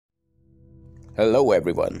Hello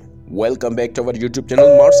everyone, welcome back to our YouTube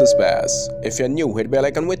channel Martian Space. If you're new, hit bell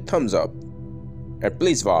icon with thumbs up and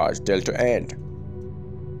please watch till to end.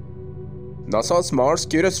 NASA's Mars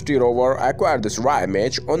Curiosity Rover acquired this raw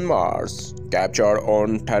image on Mars, captured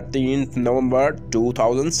on 13th November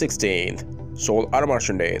 2016, sold on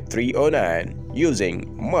Martian Day 309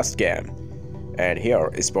 using must-cam. And here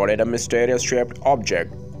is spotted a mysterious shaped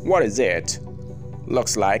object. What is it?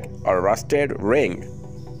 Looks like a rusted ring.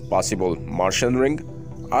 Possible Martian ring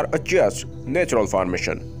or a just natural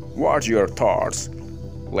formation? What's your thoughts?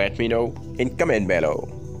 Let me know in comment below.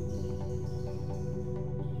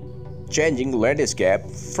 Changing landscape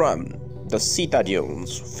from the Sita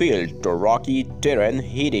Dunes field to rocky terrain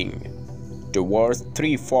heading towards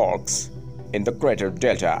Three Forks in the Crater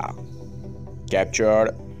Delta. Captured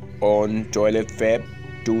on 12th Feb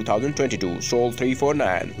 2022, sold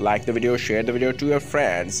 349. Like the video, share the video to your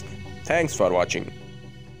friends. Thanks for watching.